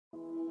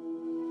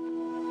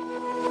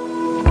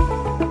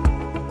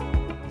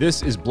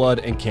This is Blood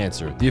and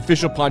Cancer, the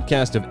official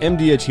podcast of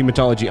MD Edge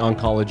Hematology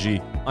Oncology.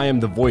 I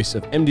am the voice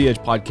of MD Edge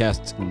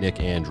Podcasts,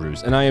 Nick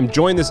Andrews, and I am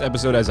joined this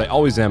episode, as I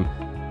always am,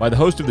 by the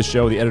host of the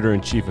show, the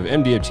editor-in-chief of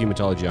MD Edge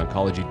Hematology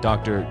Oncology,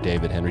 Dr.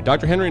 David Henry.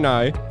 Dr. Henry and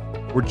I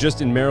were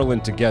just in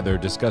Maryland together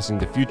discussing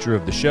the future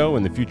of the show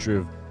and the future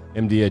of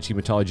MD Edge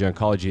Hematology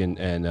Oncology,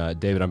 and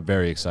David, I'm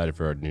very excited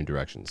for our new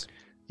directions.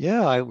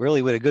 Yeah, I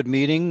really had a good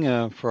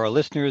meeting. For our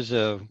listeners,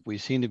 we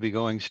seem to be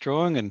going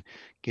strong and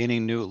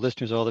gaining new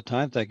listeners all the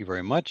time. Thank you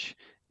very much.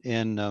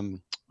 And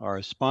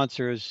our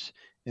sponsors,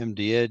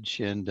 MD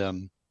Edge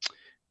and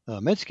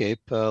Medscape,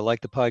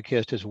 like the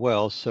podcast as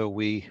well. So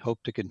we hope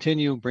to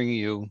continue bringing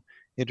you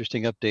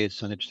interesting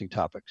updates on interesting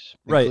topics,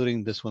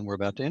 including this one we're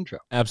about to intro.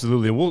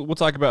 Absolutely. And we'll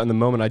talk about it in a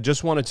moment. I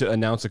just wanted to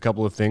announce a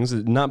couple of things,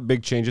 not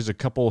big changes, a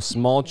couple of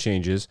small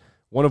changes.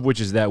 One of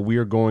which is that we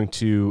are going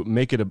to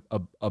make it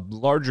a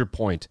larger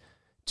point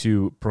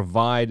to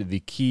provide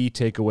the key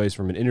takeaways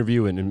from an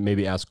interview and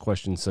maybe ask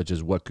questions such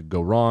as what could go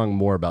wrong,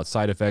 more about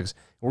side effects.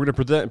 We're going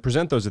to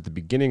present those at the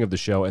beginning of the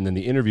show, and then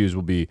the interviews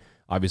will be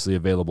obviously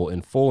available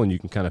in full, and you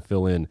can kind of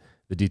fill in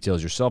the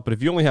details yourself. But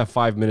if you only have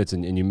 5 minutes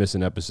and you miss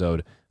an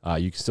episode,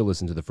 you can still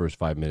listen to the first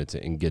 5 minutes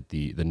and get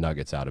the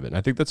nuggets out of it. And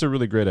I think that's a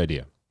really great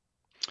idea.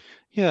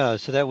 Yeah,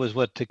 so that was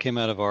what came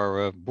out of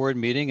our board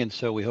meeting, and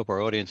so we hope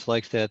our audience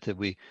likes that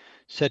we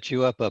set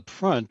you up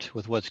front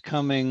with what's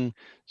coming,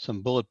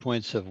 some bullet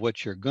points of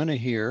what you're going to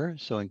hear.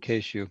 So in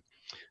case you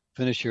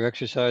finish your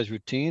exercise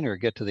routine or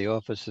get to the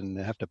office and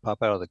have to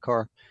pop out of the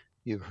car,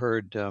 you've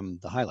heard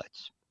the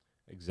highlights.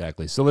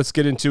 Exactly. So let's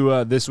get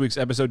into this week's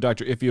episode.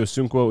 Dr. Ifeyinwa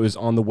Osunkwo is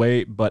on the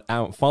way, but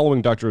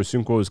following Dr.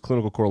 Osunkwo's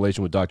clinical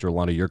correlation with Dr.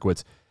 Ilana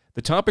Yurkiewicz,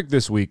 the topic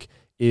this week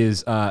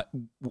is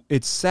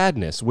it's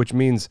sadness, which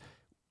means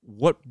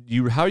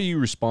how do you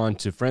respond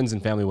to friends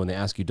and family when they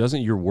ask you,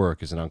 doesn't your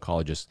work as an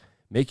oncologist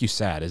make you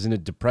sad? Isn't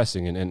it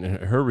depressing? And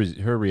her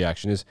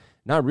reaction is,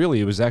 not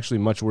really. It was actually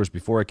much worse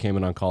before I became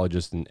an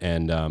oncologist,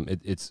 and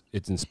it's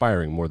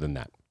inspiring more than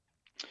that.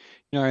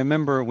 You know, I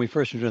remember when we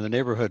first moved to the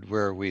neighborhood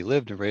where we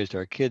lived and raised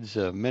our kids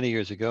many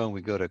years ago, and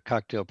we go to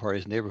cocktail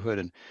parties in the neighborhood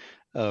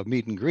and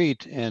meet and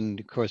greet. And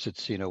of course,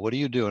 it's, what do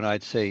you do? And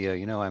I'd say,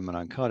 I'm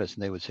an oncologist.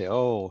 And they would say,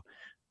 oh,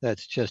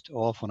 that's just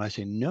awful. And I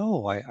say,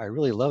 no, I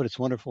really love it. It's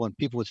wonderful. And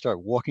people would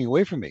start walking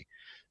away from me.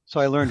 So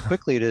I learned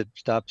quickly to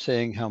stop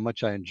saying how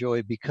much I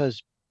enjoy,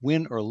 because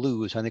win or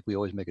lose, I think we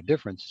always make a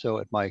difference. So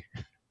at my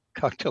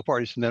cocktail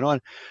parties from then on,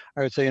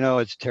 I would say,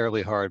 it's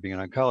terribly hard being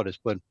an oncologist,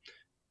 but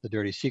the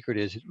dirty secret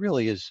is it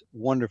really is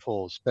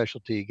wonderful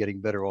specialty, getting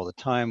better all the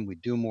time. We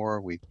do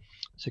more, we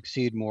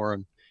succeed more.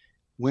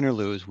 Win or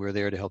lose, we're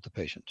there to help the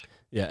patient.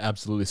 Yeah,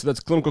 absolutely. So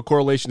that's clinical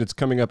correlation. It's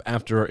coming up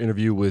after our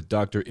interview with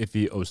Dr.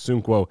 Ifeyinwa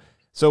Osunkwo.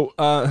 So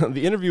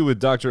the interview with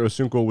Dr.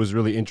 Osunkwo was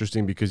really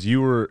interesting because you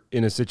were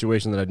in a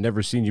situation that I'd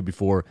never seen you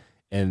before,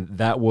 and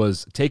that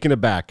was taken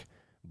aback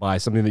by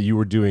something that you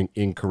were doing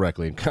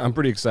incorrectly. I'm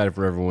pretty excited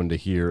for everyone to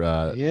hear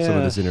some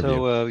of this interview.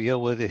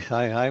 So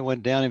I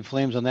went down in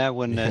flames on that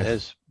one,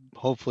 as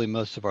hopefully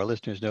most of our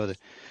listeners know that.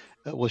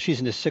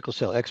 She's a sickle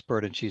cell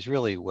expert, and she's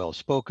really well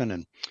spoken,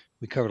 and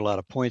we covered a lot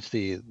of points.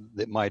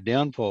 That my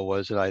downfall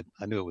was that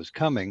I knew it was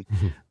coming.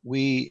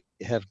 We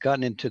have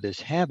gotten into this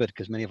habit,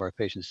 because many of our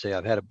patients say,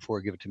 I've had it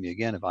before, give it to me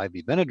again, of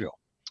IV Benadryl.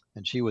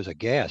 And she was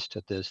aghast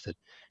at this, that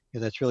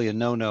that's really a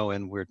no-no,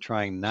 and we're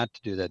trying not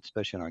to do that,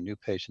 especially in our new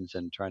patients,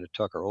 and trying to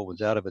talk our old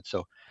ones out of it.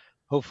 So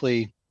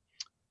hopefully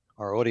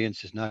our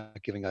audience is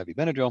not giving IV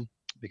Benadryl,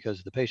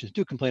 because the patients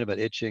do complain about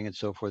itching and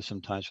so forth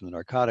sometimes from the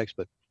narcotics,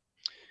 but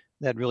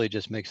that really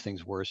just makes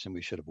things worse, and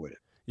we should avoid it.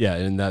 Yeah,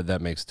 and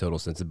that makes total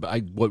sense.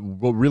 But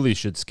what really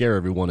should scare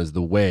everyone is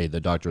the way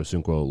that Dr.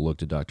 Osunkwo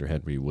looked at Dr.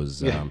 Henry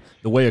was the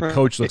way a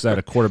coach looks at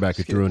a quarterback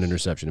who threw an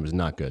interception. It was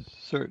not good.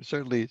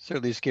 Certainly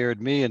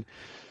scared me. And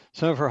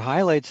some of her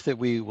highlights that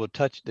we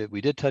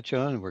did touch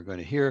on, and we're going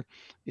to hear,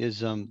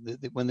 is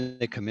when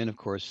they come in, of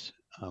course,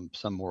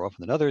 some more often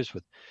than others,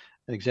 with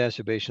an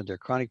exacerbation of their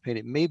chronic pain.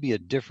 It may be a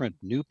different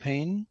new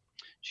pain.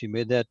 She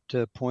made that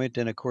point.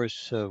 And of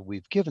course,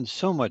 we've given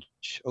so much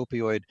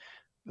opioid.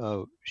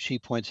 She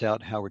points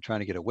out how we're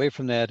trying to get away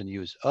from that and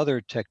use other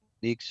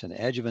techniques and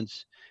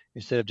adjuvants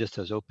instead of just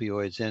those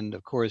opioids. And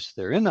of course,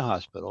 they're in the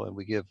hospital, and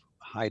we give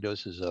high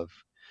doses of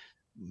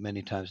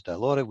many times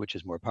dilaudid, which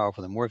is more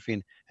powerful than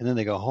morphine. And then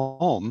they go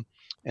home,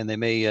 and they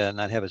may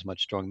not have as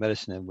much strong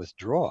medicine and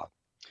withdraw.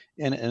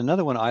 And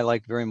another one I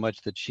liked very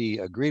much that she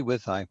agreed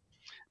with, I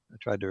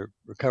tried to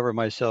recover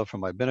myself from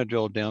my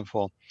Benadryl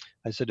downfall.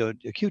 I said,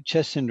 acute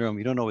chest syndrome,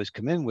 you don't always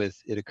come in with,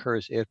 it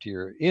occurs after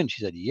you're in.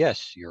 She said,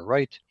 yes, you're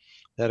right.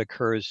 That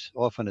occurs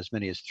often as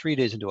many as 3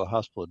 days into a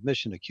hospital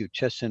admission, acute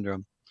chest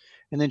syndrome.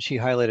 And then she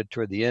highlighted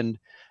toward the end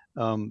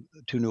 2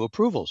 new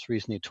approvals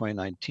recently in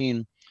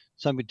 2019,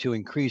 something to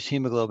increase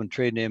hemoglobin,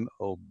 trade name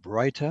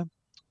Obrita,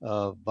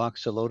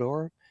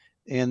 voxelotor,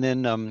 and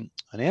then an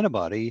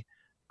antibody,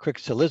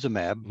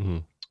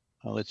 crixilizumab.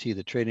 Let's see,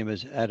 the trade name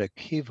is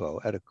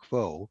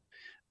Atrium,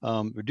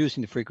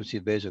 reducing the frequency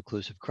of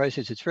vaso-occlusive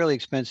crises. It's fairly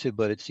expensive,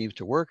 but it seems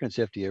to work, and it's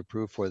FDA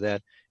approved for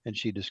that, and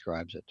she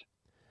describes it.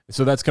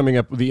 So that's coming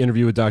up with the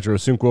interview with Dr.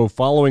 Osunkwo.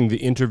 Following the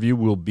interview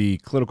will be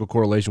clinical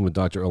correlation with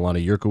Dr.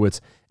 Ilana Yurkiewicz.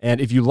 And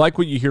if you like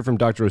what you hear from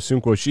Dr.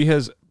 Osunkwo, she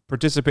has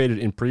participated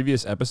in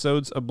previous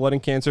episodes of Blood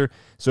and Cancer.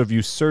 So if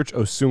you search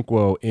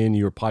Osunkwo in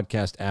your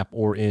podcast app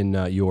or in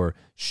your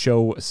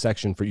show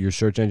section for your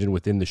search engine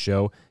within the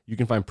show, you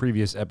can find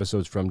previous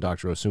episodes from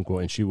Dr. Osunkwo,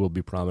 and she will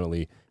be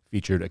prominently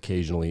featured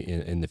occasionally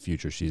in the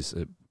future. She's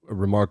a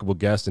remarkable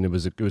guest, and it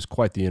was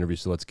quite the interview,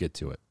 so let's get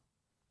to it.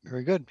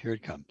 Very good. Here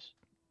it comes.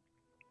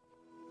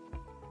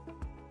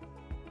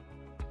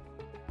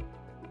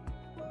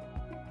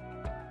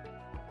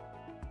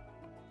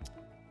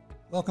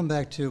 Welcome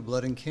back to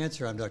Blood and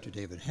Cancer. I'm Dr.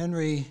 David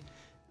Henry,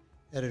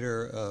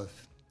 editor of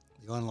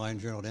the online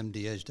journal at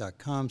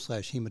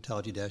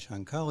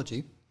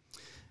mdh.com/hematology-oncology.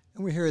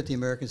 And we're here at the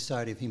American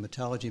Society of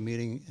Hematology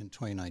meeting in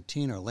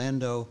 2019,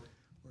 Orlando,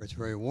 where it's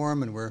very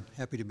warm, and we're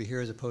happy to be here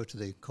as opposed to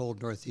the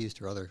cold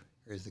Northeast or other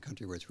areas of the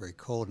country where it's very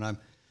cold. And I'm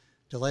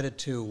delighted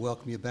to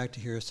welcome you back to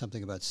hear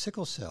something about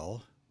sickle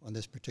cell on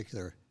this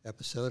particular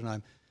episode. And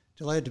I'm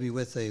delighted to be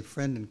with a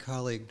friend and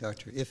colleague,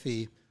 Dr.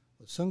 Ifeyinwa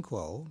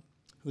Osunkwo,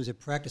 who's a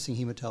practicing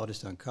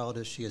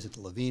hematologist-oncologist. She is at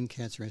the Levine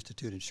Cancer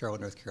Institute in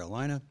Charlotte, North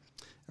Carolina.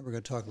 And we're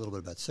going to talk a little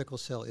bit about sickle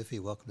cell. Ify,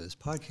 welcome to this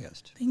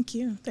podcast. Thank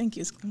you. Thank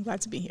you. I'm glad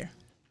to be here.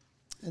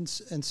 And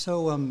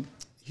so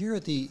here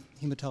at the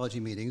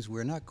hematology meetings,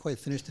 we're not quite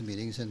finished the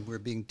meetings, and we're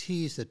being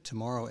teased that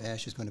tomorrow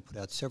ASH is going to put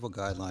out several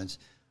guidelines,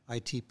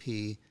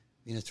 ITP,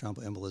 venous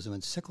thromboembolism,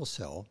 and sickle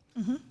cell.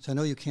 Mm-hmm. So I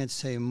know you can't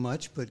say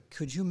much, but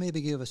could you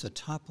maybe give us a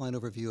top-line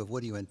overview of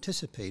what do you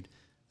anticipate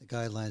the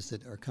guidelines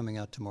that are coming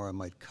out tomorrow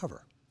might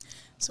cover?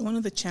 So one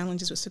of the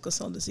challenges with sickle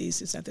cell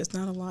disease is that there's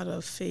not a lot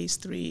of phase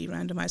 3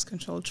 randomized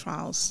controlled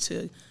trials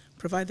to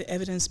provide the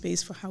evidence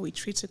base for how we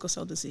treat sickle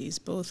cell disease,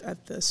 both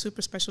at the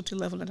super specialty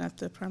level and at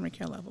the primary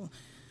care level.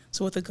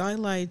 So what the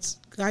guidelines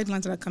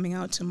that are coming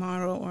out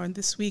tomorrow or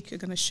this week are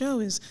going to show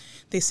is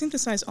they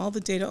synthesize all the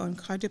data on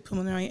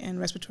cardiopulmonary and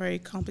respiratory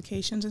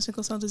complications in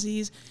sickle cell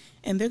disease,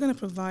 and they're going to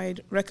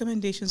provide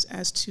recommendations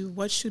as to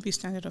what should be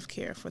standard of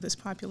care for this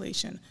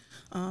population.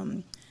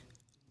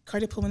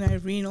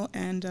 Cardiopulmonary, renal,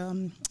 and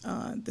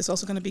there's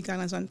also going to be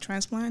guidelines on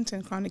transplant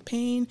and chronic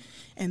pain,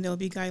 and there'll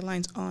be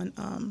guidelines on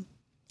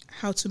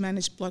how to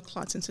manage blood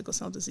clots in sickle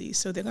cell disease.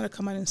 So they're going to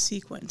come out in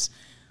sequence.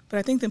 But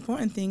I think the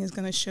important thing is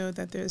going to show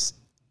that there's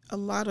a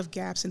lot of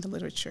gaps in the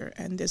literature,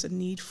 and there's a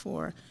need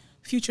for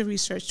future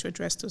research to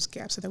address those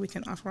gaps so that we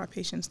can offer our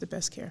patients the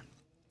best care.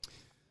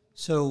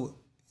 So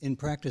in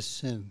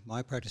practice, in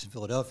my practice in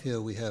Philadelphia,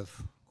 we have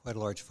quite a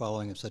large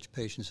following of such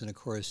patients, and of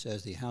course,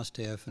 as the house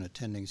staff and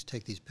attendings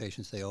take these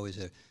patients, they always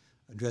are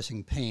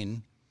addressing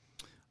pain.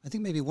 I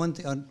think maybe one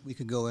thing, we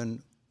could go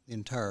in the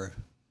entire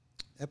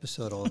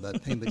episode all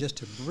about pain, but just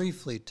to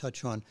briefly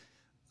touch on,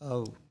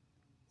 I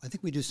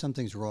think we do some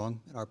things wrong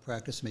in our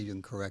practice. Maybe you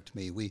can correct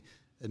me. We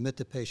admit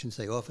to patients,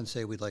 they often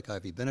say we'd like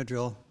IV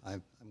Benadryl.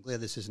 I'm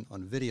glad this isn't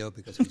on video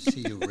because I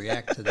see you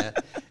react to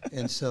that.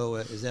 And so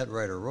is that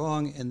right or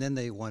wrong? And then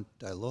they want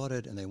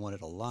dilaudid, and they want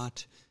it a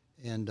lot.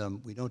 And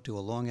we don't do a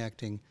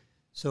long-acting.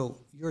 So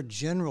your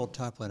general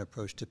top-line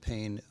approach to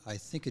pain, I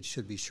think it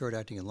should be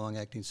short-acting and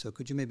long-acting. So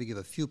could you maybe give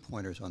a few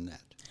pointers on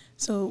that?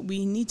 So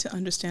we need to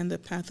understand the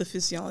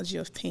pathophysiology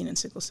of pain in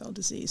sickle cell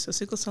disease. So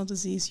sickle cell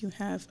disease, you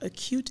have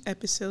acute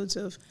episodes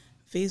of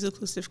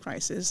vaso-occlusive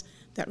crisis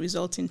that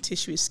result in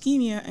tissue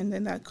ischemia, and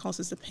then that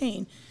causes the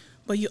pain.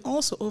 But you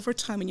also, over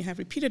time, when you have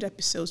repeated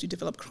episodes, you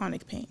develop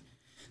chronic pain.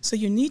 So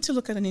you need to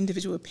look at an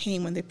individual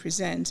pain when they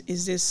present.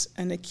 Is this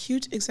an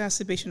acute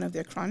exacerbation of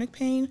their chronic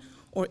pain,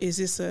 or is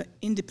this an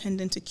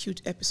independent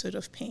acute episode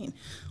of pain?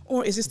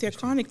 Or is this their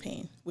chronic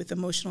pain with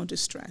emotional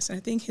distress? And I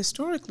think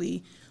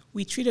historically,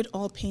 we treated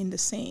all pain the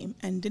same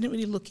and didn't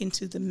really look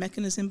into the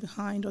mechanism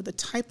behind or the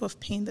type of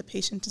pain the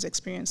patient is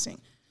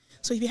experiencing.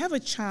 So if you have a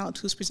child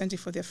who's presenting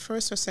for their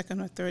first or second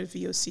or third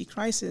VOC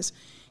crisis,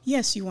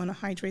 yes, you want to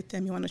hydrate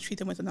them, you want to treat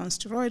them with a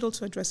nonsteroidal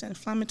to address the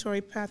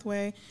inflammatory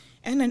pathway,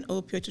 and an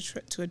opioid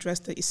to address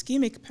the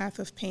ischemic path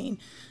of pain,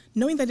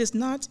 knowing that it's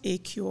not a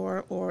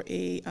cure or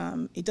it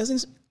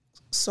doesn't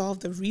solve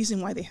the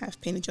reason why they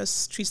have pain, it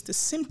just treats the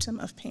symptom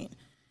of pain.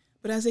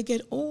 But as they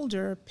get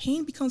older,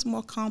 pain becomes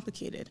more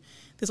complicated.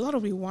 There's a lot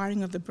of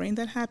rewiring of the brain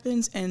that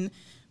happens, and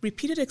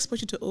repeated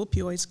exposure to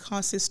opioids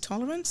causes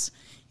tolerance.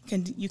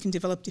 You can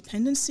develop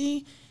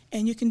dependency,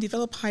 and you can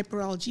develop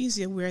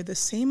hyperalgesia, where the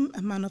same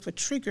amount of a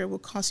trigger will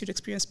cause you to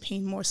experience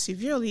pain more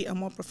severely and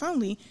more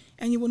profoundly,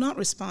 and you will not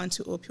respond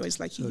to opioids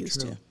like you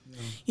used to. Yeah.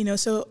 You know,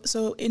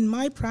 so in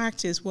my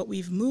practice, what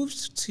we've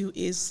moved to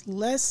is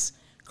less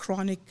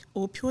chronic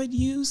opioid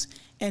use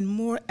and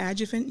more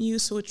adjuvant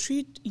use. So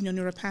treat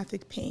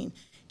neuropathic pain,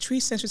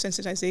 treat sensory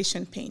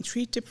sensitization pain,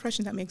 treat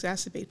depression that may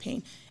exacerbate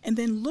pain, and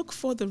then look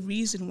for the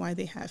reason why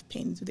they have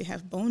pain. Do they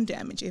have bone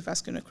damage,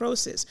 avascular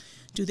necrosis?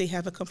 Do they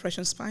have a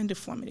compression spine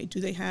deformity? Do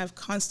they have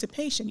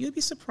constipation? You'd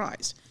be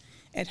surprised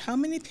at how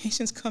many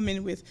patients come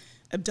in with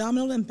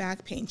abdominal and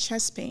back pain,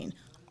 chest pain,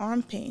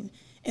 arm pain,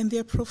 and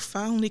they're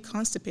profoundly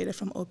constipated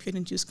from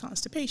opioid-induced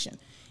constipation.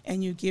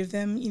 And you give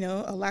them,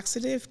 a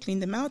laxative, clean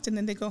them out, and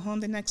then they go home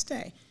the next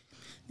day.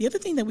 The other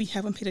thing that we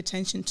haven't paid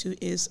attention to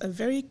is a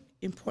very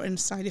important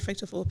side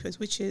effect of opioids,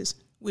 which is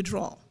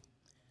withdrawal.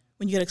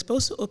 When you get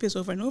exposed to opioids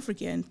over and over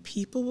again,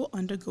 people will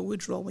undergo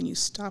withdrawal when you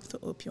stop the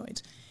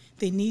opioids.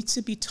 They need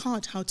to be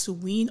taught how to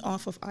wean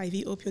off of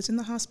IV opioids in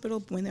the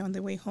hospital when they're on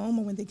their way home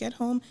or when they get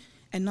home,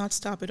 and not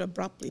stop it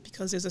abruptly,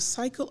 because there's a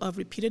cycle of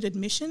repeated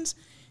admissions,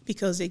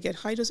 because they get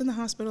high dose in the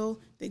hospital,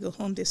 they go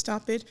home, they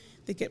stop it,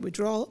 they get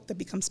withdrawal, that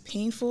becomes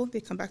painful, they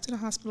come back to the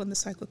hospital, and the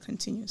cycle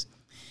continues.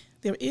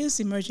 There is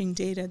emerging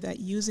data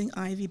that using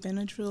IV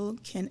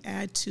Benadryl can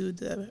add to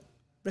the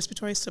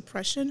respiratory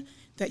suppression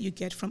that you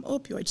get from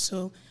opioids.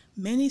 So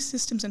many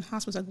systems and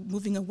hospitals are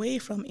moving away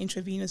from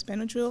intravenous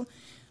Benadryl,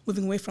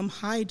 moving away from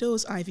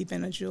high-dose IV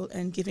Benadryl,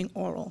 and giving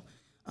oral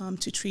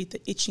to treat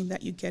the itching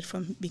that you get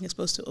from being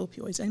exposed to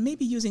opioids, and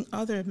maybe using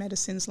other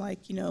medicines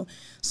like,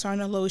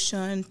 Sarna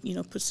lotion,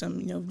 put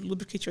some,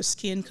 lubricate your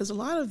skin, because a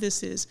lot of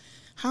this is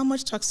how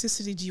much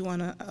toxicity do you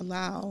want to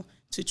allow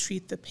to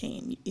treat the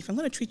pain. If I'm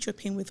going to treat your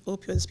pain with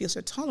opioids because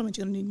they're tolerant,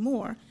 you're going to need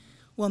more.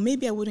 Well,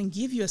 maybe I wouldn't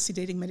give you a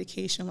sedating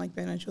medication like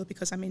Benadryl,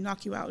 because I may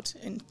knock you out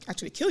and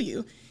actually kill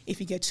you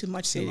if you get too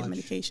much sedating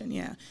medication.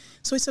 Yeah.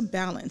 So it's a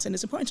balance. And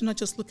it's important to not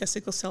just look at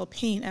sickle cell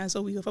pain as,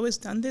 oh, we've always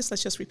done this,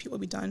 let's just repeat what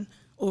we've done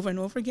over and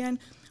over again,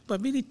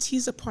 but really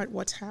tease apart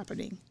what's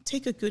happening.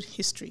 Take a good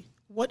history.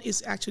 What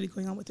is actually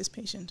going on with this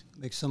patient?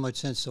 Makes so much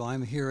sense. So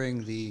I'm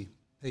hearing the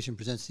patient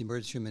presents to the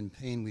emergency room in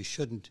pain. We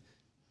shouldn't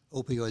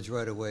opioids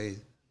right away,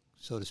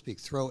 so to speak,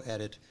 throw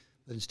at it.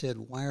 But instead,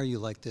 why are you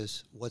like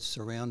this? What's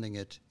surrounding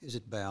it? Is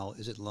it bowel?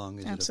 Is it lung?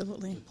 Is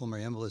Absolutely. it a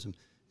pulmonary embolism?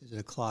 Is it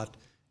a clot?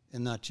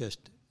 And not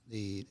just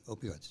the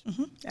opioids.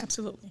 Mm-hmm.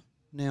 Absolutely.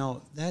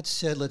 Now, that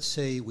said, let's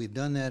say we've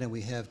done that and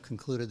we have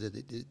concluded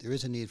that there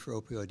is a need for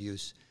opioid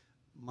use.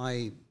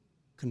 My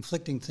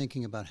conflicting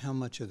thinking about how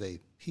much of a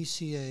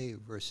PCA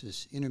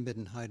versus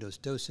intermittent high-dose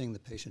dosing, the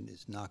patient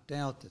is knocked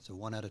out, that's a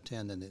 1 out of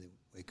 10, then they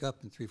wake up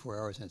in 3-4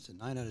 hours and it's a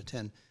 9 out of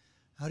 10.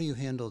 How do you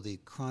handle the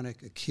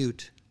chronic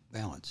acute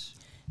balance?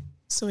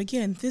 So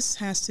again, this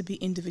has to be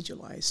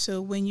individualized.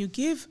 So when you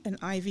give an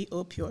IV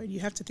opioid, you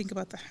have to think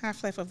about the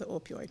half-life of the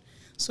opioid.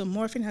 So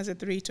morphine has a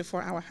 3 to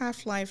 4 hour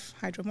half-life.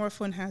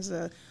 Hydromorphone has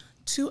a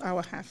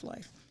 2-hour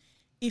half-life.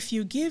 If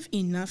you give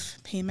enough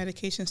pain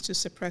medications to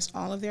suppress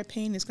all of their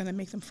pain, it's going to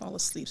make them fall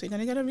asleep. So you're going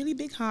to get a really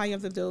big high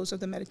of the dose of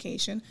the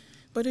medication,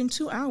 but in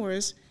 2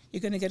 hours,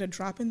 you're going to get a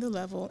drop in the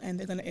level, and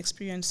they're going to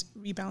experience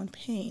rebound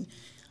pain.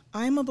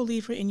 I'm a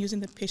believer in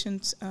using the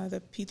patient's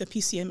the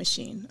PCA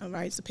machine, all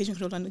right? It's the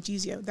patient-controlled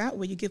analgesia. That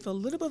way, you give a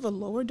little bit of a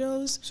lower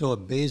dose. So a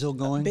basal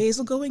going?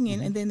 Basal going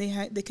in, and then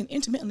they can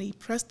intermittently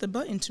press the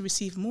button to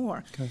receive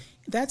more. Okay.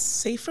 That's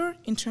safer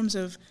in terms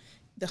of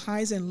the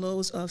highs and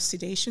lows of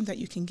sedation that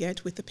you can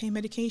get with the pain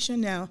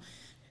medication. Now,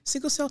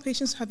 sickle cell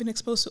patients have been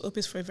exposed to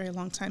opioids for a very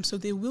long time, so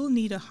they will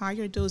need a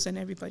higher dose than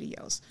everybody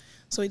else.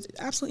 So it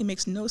absolutely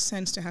makes no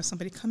sense to have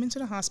somebody come into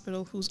the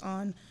hospital who's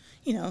on,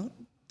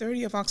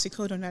 30 of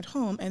oxycodone at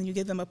home, and you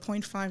give them a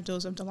 0.5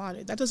 dose of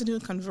Dilaudid. That doesn't even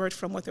convert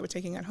from what they were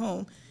taking at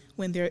home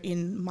when they're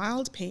in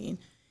mild pain,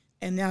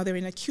 and now they're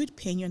in acute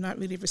pain. You're not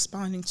really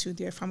responding to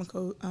their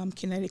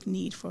pharmacokinetic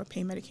need for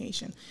pain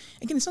medication.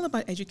 Again, it's all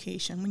about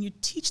education. When you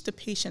teach the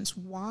patients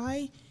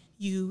why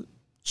you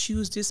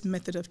choose this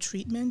method of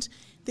treatment,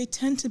 they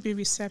tend to be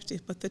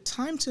receptive, but the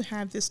time to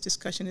have this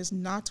discussion is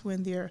not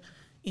when they're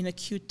in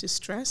acute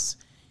distress.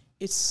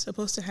 It's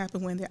supposed to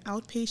happen when they're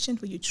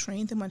outpatient, where you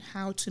train them on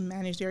how to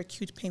manage their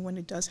acute pain when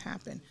it does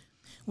happen.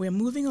 We're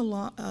moving a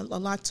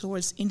lot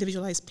towards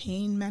individualized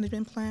pain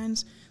management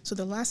plans. So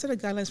the last set of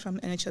guidelines from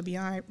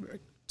NHLBI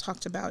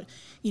talked about,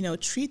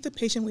 treat the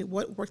patient with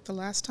what worked the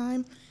last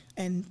time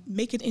and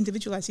make it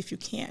individualized if you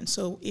can.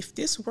 So if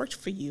this worked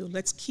for you,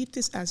 let's keep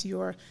this as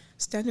your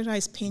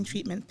standardized pain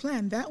treatment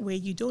plan. That way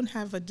you don't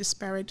have a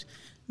disparate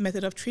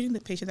method of treating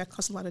the patient that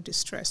causes a lot of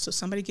distress. So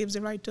somebody gives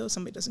the right dose,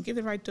 somebody doesn't give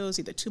the right dose,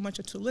 either too much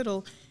or too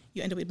little,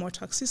 you end up with more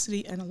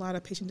toxicity and a lot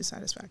of patient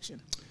dissatisfaction.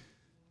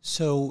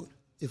 So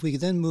if we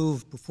could then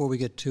move, before we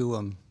get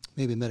to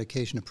maybe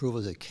medication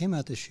approvals that came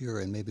out this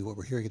year and maybe what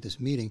we're hearing at this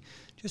meeting,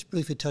 just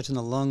briefly touch on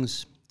the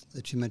lungs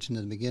that you mentioned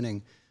in the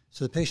beginning.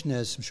 So the patient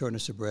has some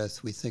shortness of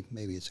breath. We think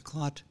maybe it's a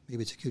clot,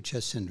 maybe it's acute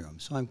chest syndrome.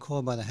 So I'm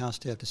called by the house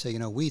staff to say,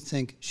 we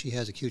think she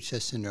has acute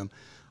chest syndrome.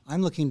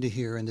 I'm looking to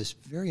hear, in this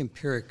very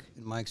empiric,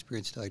 in my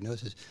experience,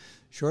 diagnosis,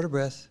 short of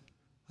breath,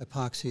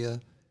 hypoxia,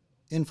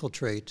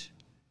 infiltrate,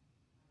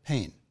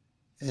 pain.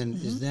 And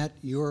is that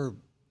your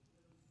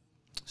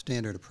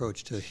standard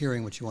approach to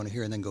hearing what you want to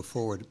hear and then go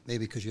forward,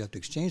 maybe because you have to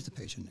exchange the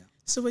patient now?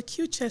 So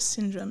acute chest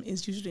syndrome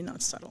is usually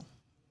not subtle.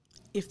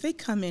 If they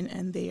come in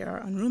and they are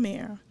on room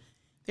air,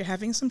 they're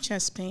having some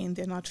chest pain,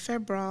 they're not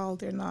febrile,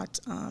 they're not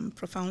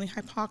profoundly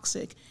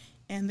hypoxic,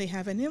 and they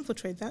have an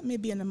infiltrate, that may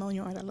be a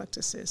pneumonia or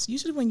atelectasis.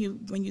 Usually when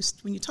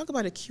you talk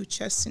about acute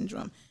chest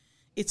syndrome,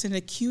 it's an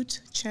acute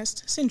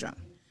chest syndrome.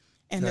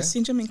 And the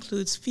syndrome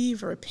includes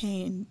fever,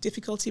 pain,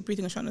 difficulty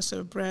breathing or shortness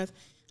of breath,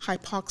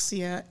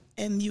 hypoxia,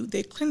 and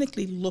they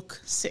clinically look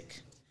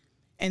sick.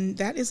 And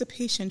that is a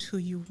patient who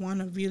you want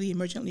to really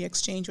emergently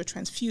exchange or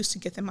transfuse to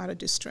get them out of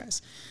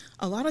distress.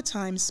 A lot of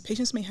times,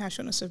 patients may have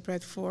shortness of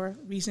breath for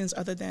reasons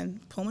other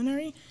than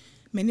pulmonary.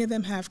 Many of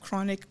them have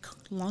chronic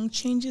lung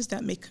changes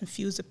that may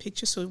confuse the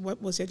picture. So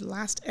what was their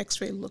last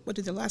x-ray look? What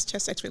did the last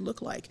chest x-ray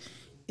look like?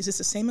 Is this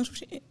the same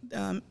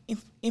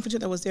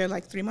infiltrate that was there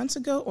like 3 months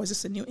ago, or is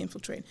this a new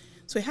infiltrate?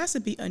 So it has to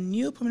be a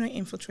new pulmonary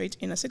infiltrate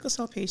in a sickle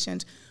cell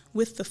patient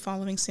with the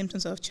following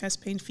symptoms of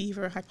chest pain,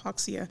 fever,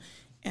 hypoxia,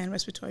 and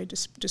respiratory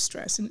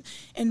distress.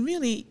 And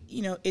really,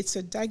 it's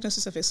a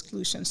diagnosis of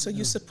exclusion. So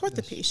you support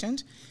the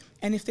patient,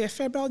 and if they're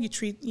febrile, you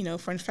treat,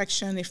 for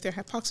infection. If they're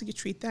hypoxic, you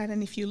treat that.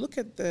 And if you look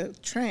at the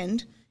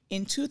trend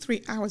in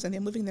 2-3 hours and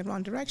they're moving in the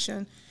wrong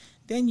direction,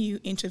 then you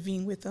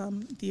intervene with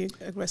the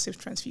aggressive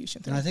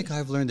transfusion therapy. And I think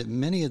I've learned that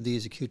many of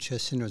these acute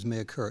chest syndromes may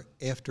occur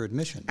after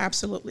admission.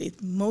 Absolutely.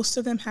 Most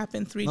of them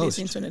happen 3 days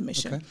into an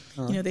admission. Okay.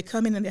 All right. They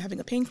come in and they're having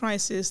a pain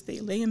crisis. They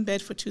lay in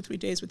bed for 2-3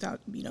 days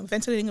without,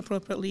 ventilating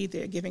appropriately.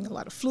 They're giving a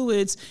lot of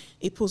fluids.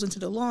 It pulls into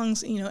the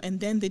lungs, and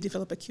then they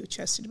develop acute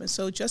chest syndrome.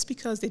 So just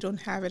because they don't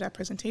have it at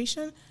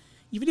presentation,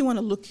 you really want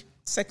to look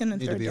second and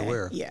Need third to be day.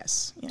 aware.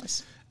 Yes.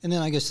 And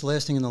then I guess the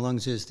last thing in the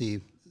lungs is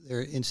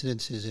their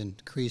incidence is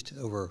increased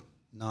over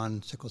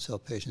non-sickle cell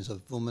patients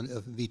of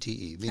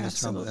VTE,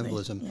 venous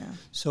thromboembolism. Yeah.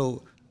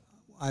 So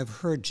I've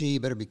heard, you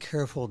better be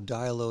careful,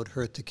 diaload,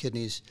 hurt the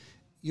kidneys.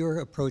 Your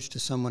approach to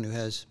someone who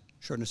has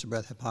shortness of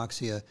breath,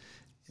 hypoxia,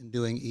 in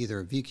doing either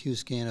a VQ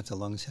scan if the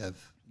lungs have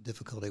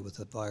difficulty with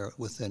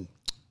then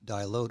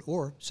diaload,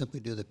 or simply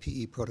do the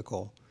PE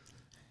protocol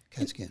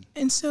CAT scan.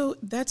 And so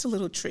that's a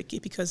little tricky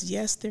because,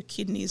 yes, their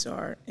kidneys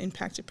are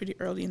impacted pretty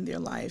early in their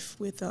life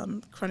with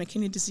chronic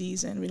kidney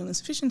disease and renal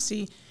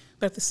insufficiency,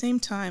 but at the same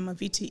time, a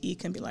VTE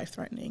can be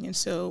life-threatening. And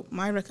so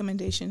my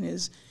recommendation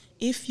is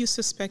if you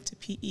suspect a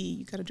PE,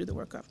 you got to do the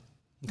workup.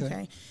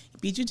 Okay?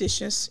 Be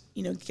judicious,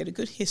 get a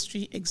good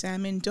history,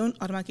 examine. Don't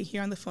automatically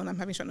hear on the phone, I'm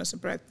having shortness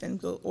of breath, then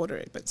go order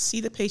it. But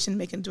see the patient,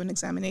 make him do an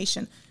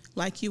examination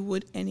like you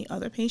would any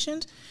other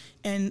patient,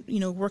 and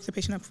work the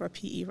patient up for a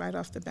PE right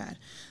off the bat.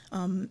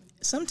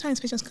 Sometimes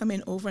patients come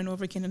in over and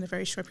over again in a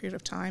very short period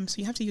of time, so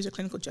you have to use your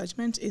clinical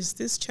judgment. Is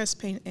this chest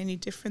pain any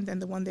different than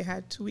the one they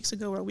had 2 weeks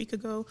ago or a week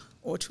ago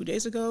or 2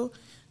 days ago?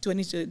 Do I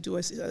need to do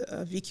a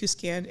VQ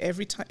scan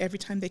every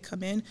time they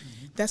come in?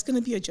 Mm-hmm. That's going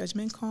to be a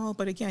judgment call,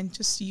 but again,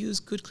 just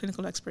use good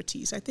clinical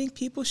expertise. I think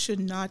people should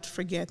not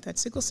forget that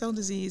sickle cell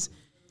disease,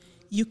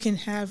 you can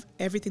have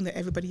everything that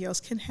everybody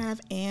else can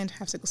have and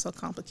have sickle cell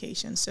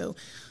complications. So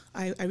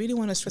I really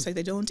want to stress that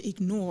they don't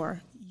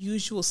ignore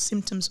usual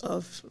symptoms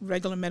of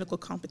regular medical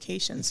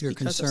complications. If you're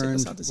because concerned, of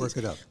sickle cell disease. work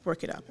it up.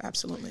 Work it up,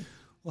 absolutely.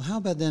 Well, how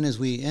about then as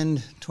we end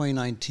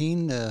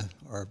 2019,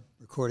 our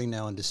recording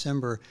now in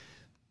December,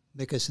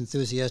 make us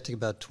enthusiastic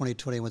about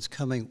 2020, what's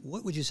coming.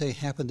 What would you say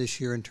happened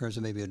this year in terms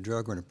of maybe a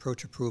drug or an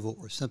approach approval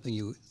or something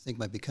you think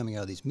might be coming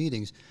out of these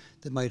meetings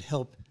that might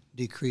help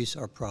decrease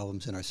our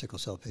problems in our sickle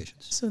cell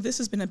patients? So this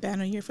has been a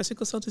banner year for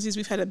sickle cell disease.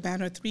 We've had a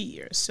banner 3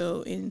 years.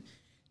 So in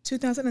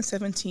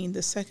 2017,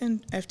 the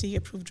second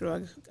FDA-approved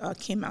drug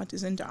came out,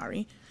 is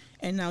Zendari.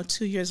 And now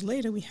 2 years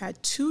later, we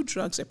had 2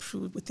 drugs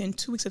approved within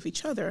 2 weeks of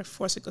each other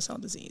for sickle cell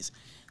disease.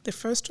 The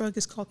first drug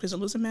is called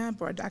crizoluzumab,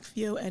 or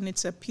Adakveo, and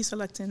it's a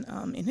P-selectin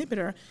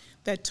inhibitor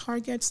that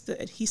targets the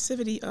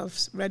adhesivity of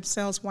red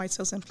cells, white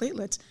cells, and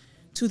platelets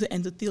to the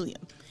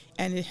endothelium,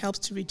 and it helps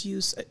to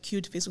reduce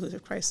acute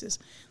vaso-occlusive crisis.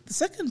 The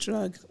second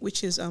drug,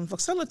 which is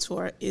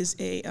voxelotor, is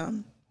a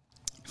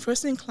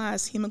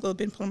first-in-class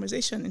hemoglobin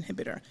polymerization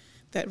inhibitor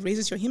that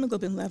raises your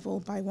hemoglobin level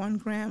by 1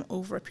 gram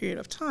over a period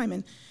of time.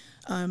 And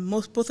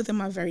both of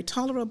them are very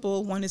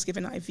tolerable. One is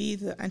given IV,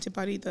 the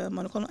antibody, the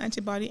monoclonal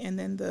antibody, and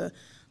then the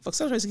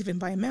voxelotor is given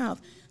by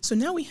mouth. So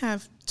now we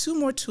have 2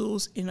 more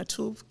tools in a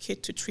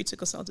toolkit to treat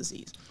sickle cell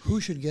disease. Who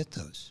should get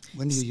those?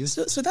 When do you use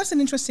them? So that's an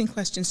interesting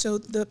question. So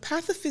the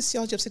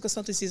pathophysiology of sickle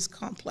cell disease is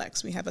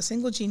complex. We have a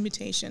single gene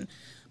mutation,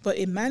 but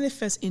it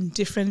manifests in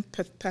different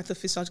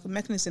pathophysiological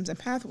mechanisms and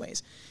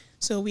pathways.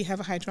 So we have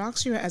a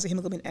hydroxyurea as a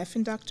hemoglobin F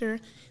inductor.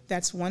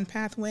 That's one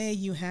pathway.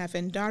 You have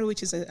Endari,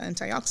 which is an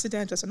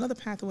antioxidant. That's another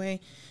pathway.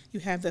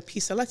 You have the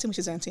P-selectin, which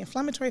is an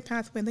anti-inflammatory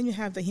pathway. And then you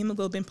have the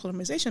hemoglobin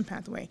polymerization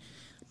pathway.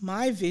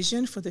 My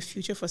vision for the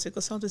future for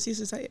sickle cell disease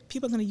is that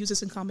people are going to use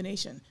this in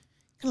combination,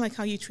 kind of like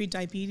how you treat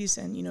diabetes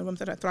and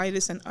rheumatoid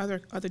arthritis and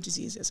other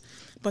diseases.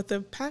 But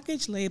the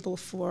package label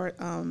for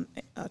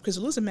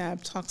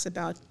crizoluzumab talks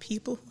about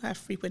people who have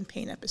frequent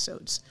pain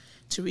episodes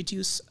to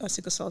reduce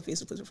sickle cell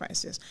vaso-occlusive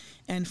crisis.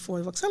 And for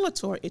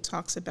voxelotor, it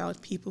talks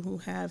about people who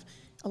have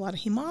a lot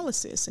of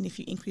hemolysis. And if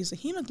you increase the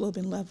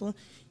hemoglobin level,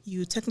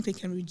 you technically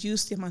can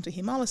reduce the amount of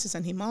hemolysis,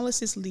 and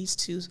hemolysis leads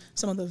to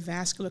some of the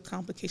vascular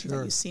complications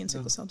that you see in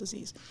sickle cell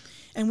disease.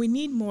 And we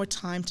need more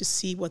time to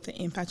see what the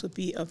impact would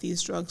be of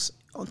these drugs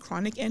on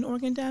chronic and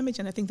organ damage,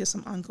 and I think there's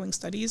some ongoing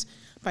studies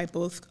by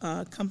both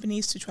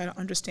companies to try to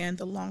understand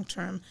the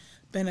long-term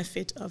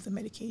benefit of the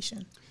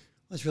medication.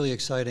 That's really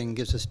exciting.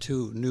 Gives us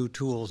 2 new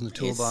tools in the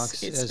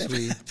toolbox. It's never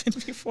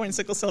happened before in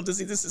sickle cell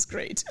disease. This is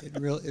great.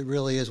 It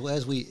really is. Well,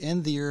 as we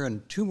end the year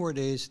and 3 more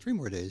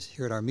days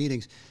here at our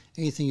meetings,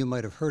 anything you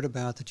might have heard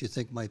about that you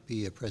think might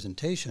be a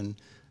presentation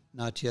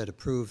not yet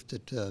approved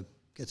that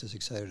gets us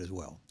excited as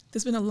well?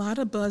 There's been a lot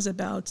of buzz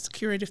about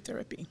curative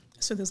therapy.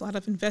 So there's a lot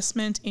of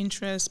investment,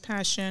 interest,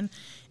 passion,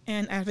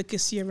 and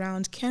advocacy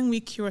around, can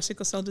we cure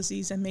sickle cell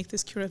disease and make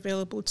this cure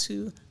available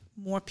to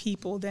more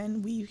people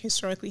than we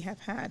historically have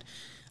had?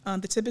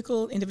 The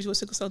typical individual with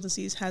sickle cell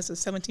disease has a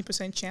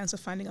 17% chance of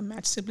finding a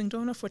matched sibling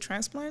donor for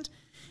transplant,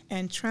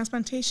 and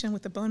transplantation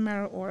with a bone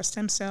marrow or a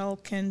stem cell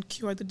can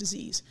cure the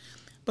disease.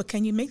 But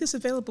can you make this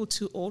available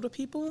to older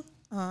people,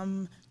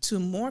 to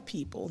more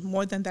people,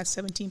 more than that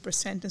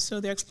 17%? And so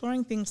they're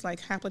exploring things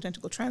like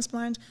haploidentical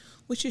transplant,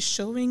 which is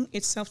showing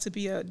itself to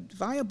be a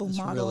viable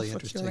model really for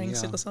curing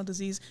sickle cell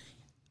disease,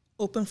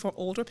 open for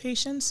older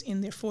patients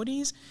in their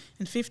 40s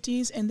and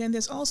 50s. And then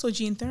there's also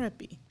gene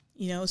therapy.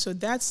 So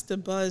that's the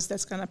buzz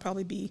that's going to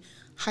probably be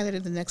highlighted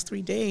in the next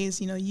 3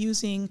 days,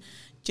 using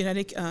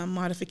genetic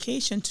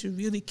modification to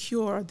really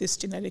cure this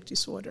genetic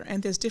disorder.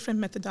 And there's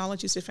different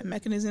methodologies, different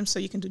mechanisms. So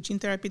you can do gene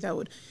therapy that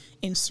would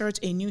insert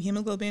a new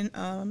hemoglobin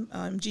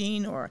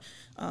gene, or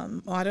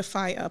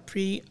modify a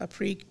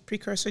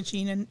precursor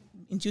gene and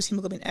induce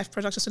hemoglobin F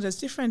production. So there's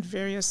different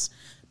various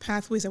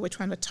pathways that we're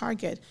trying to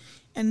target.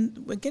 And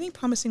we're getting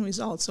promising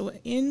results. So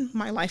in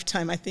my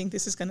lifetime, I think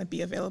this is going to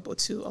be available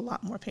to a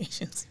lot more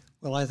patients.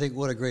 Well, I think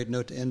what a great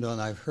note to end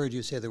on. I've heard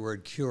you say the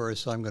word cure,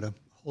 so I'm going to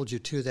hold you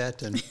to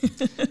that. And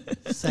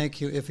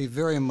thank you, Ify,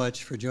 very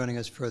much for joining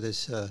us for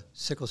this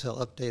sickle cell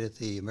update at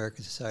the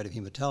American Society of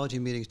Hematology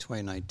Meetings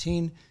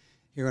 2019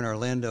 here in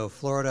Orlando,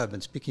 Florida. I've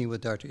been speaking with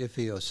Dr.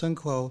 Ifeyinwa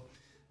Osunkwo,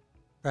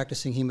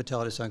 practicing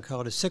hematologist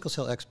oncologist, sickle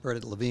cell expert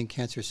at the Levine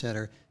Cancer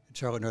Center in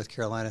Charlotte, North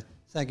Carolina.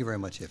 Thank you very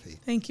much, Ify.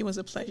 Thank you. It was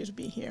a pleasure to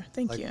be here.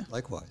 Thank you.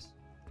 Likewise.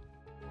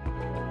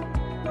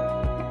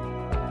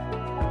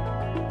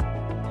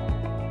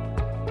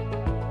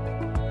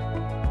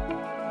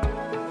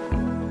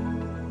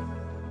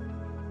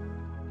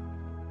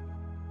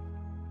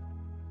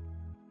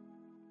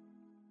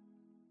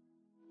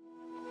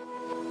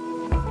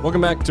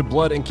 Welcome back to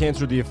Blood and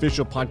Cancer, the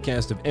official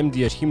podcast of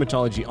MDS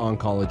Hematology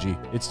Oncology.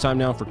 It's time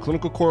now for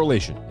Clinical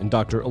Correlation and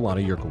Dr.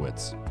 Ilana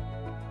Yurkiewicz.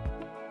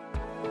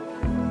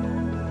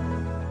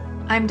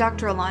 I'm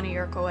Dr. Ilana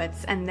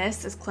Yurkiewicz, and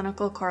this is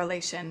Clinical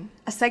Correlation,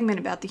 a segment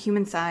about the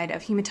human side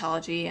of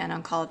hematology and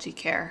oncology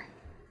care.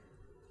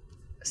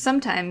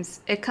 Sometimes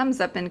it comes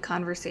up in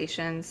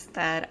conversations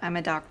that I'm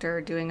a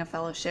doctor doing a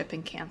fellowship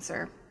in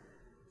cancer.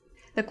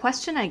 The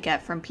question I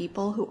get from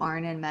people who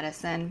aren't in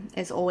medicine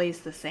is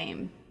always the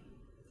same.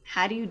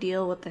 How do you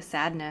deal with the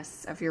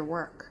sadness of your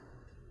work?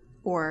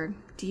 Or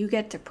do you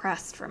get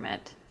depressed from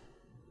it?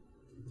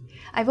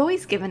 I've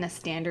always given a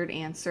standard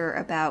answer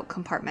about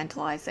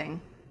compartmentalizing.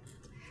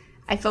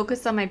 I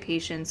focus on my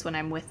patients when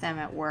I'm with them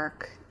at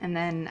work, and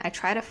then I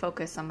try to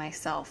focus on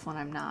myself when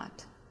I'm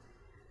not.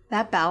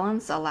 That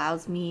balance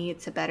allows me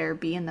to better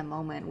be in the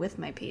moment with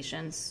my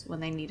patients when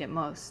they need it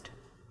most.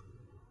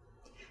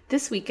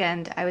 This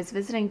weekend, I was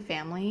visiting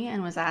family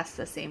and was asked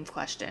the same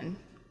question.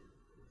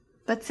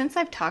 But since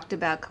I've talked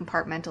about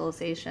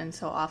compartmentalization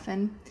so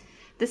often,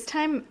 this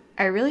time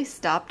I really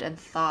stopped and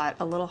thought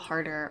a little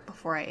harder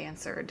before I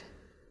answered.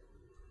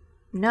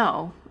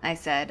 No, I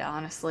said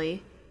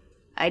honestly,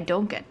 I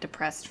don't get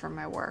depressed from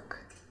my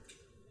work.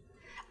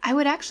 I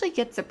would actually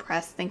get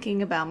depressed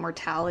thinking about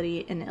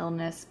mortality and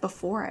illness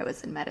before I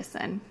was in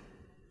medicine.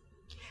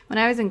 When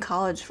I was in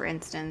college, for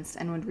instance,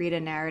 and would read a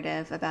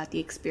narrative about the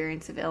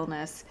experience of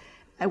illness,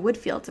 I would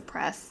feel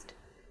depressed.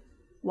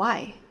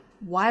 Why?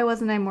 Why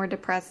wasn't I more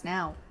depressed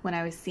now when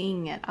I was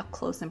seeing it up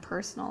close and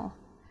personal?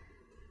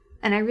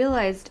 And I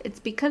realized it's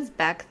because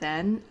back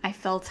then I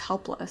felt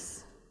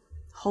helpless,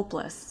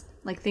 hopeless,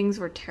 like things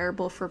were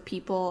terrible for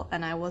people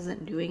and I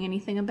wasn't doing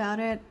anything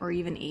about it or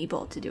even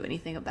able to do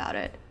anything about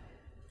it.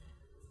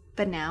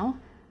 But now,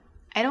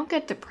 I don't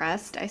get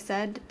depressed, I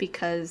said,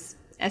 because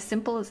as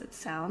simple as it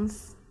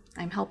sounds,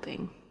 I'm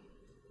helping.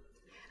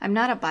 I'm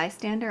not a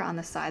bystander on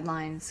the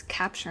sidelines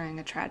capturing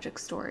a tragic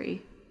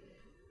story.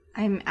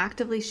 I'm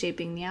actively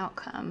shaping the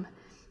outcome.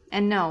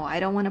 And no,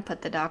 I don't want to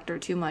put the doctor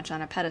too much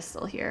on a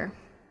pedestal here.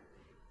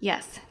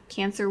 Yes,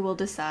 cancer will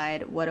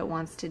decide what it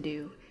wants to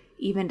do,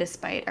 even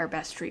despite our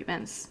best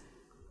treatments.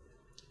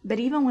 But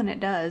even when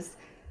it does,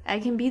 I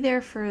can be there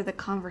for the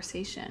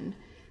conversation,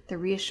 the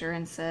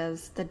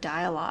reassurances, the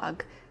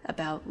dialogue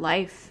about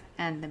life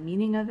and the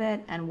meaning of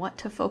it and what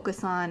to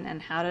focus on and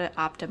how to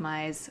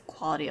optimize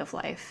quality of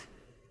life.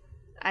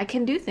 I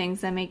can do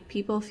things that make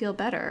people feel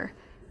better,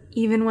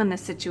 even when the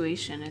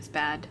situation is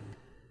bad.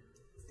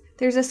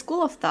 There's a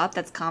school of thought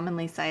that's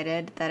commonly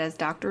cited that as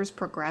doctors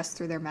progress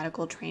through their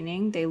medical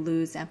training, they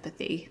lose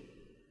empathy.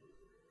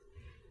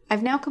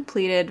 I've now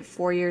completed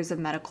 4 years of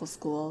medical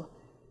school,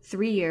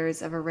 3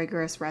 years of a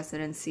rigorous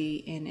residency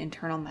in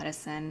internal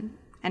medicine,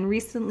 and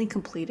recently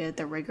completed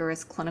the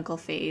rigorous clinical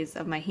phase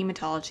of my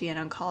hematology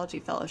and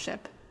oncology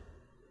fellowship.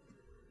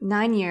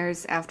 9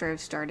 years after I've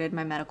started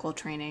my medical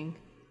training,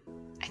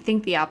 I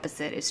think the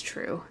opposite is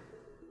true.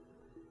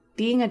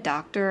 Being a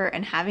doctor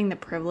and having the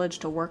privilege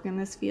to work in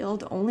this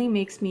field only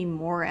makes me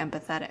more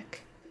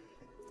empathetic.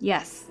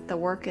 Yes, the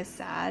work is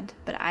sad,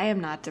 but I am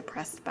not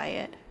depressed by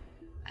it.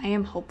 I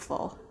am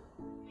hopeful.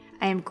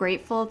 I am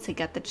grateful to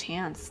get the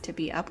chance to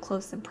be up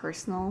close and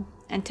personal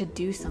and to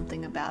do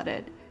something about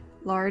it,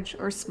 large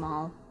or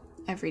small,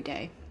 every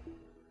day.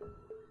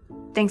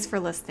 Thanks for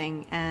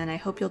listening, and I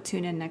hope you'll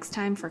tune in next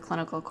time for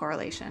Clinical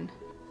Correlation.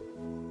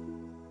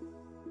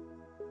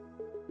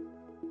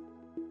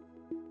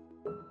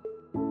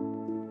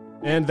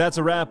 And that's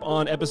a wrap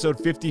on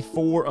episode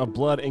 54 of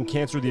Blood and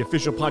Cancer, the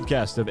official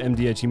podcast of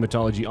MDH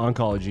Hematology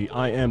Oncology.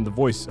 I am the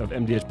voice of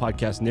MDH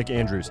podcast, Nick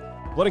Andrews.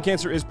 Blood and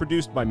Cancer is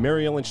produced by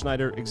Mary Ellen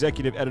Schneider,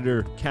 executive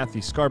editor Kathy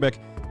Scarbeck,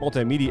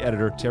 multimedia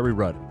editor Terry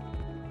Rudd.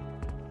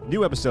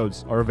 New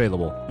episodes are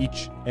available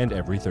each and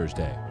every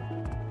Thursday.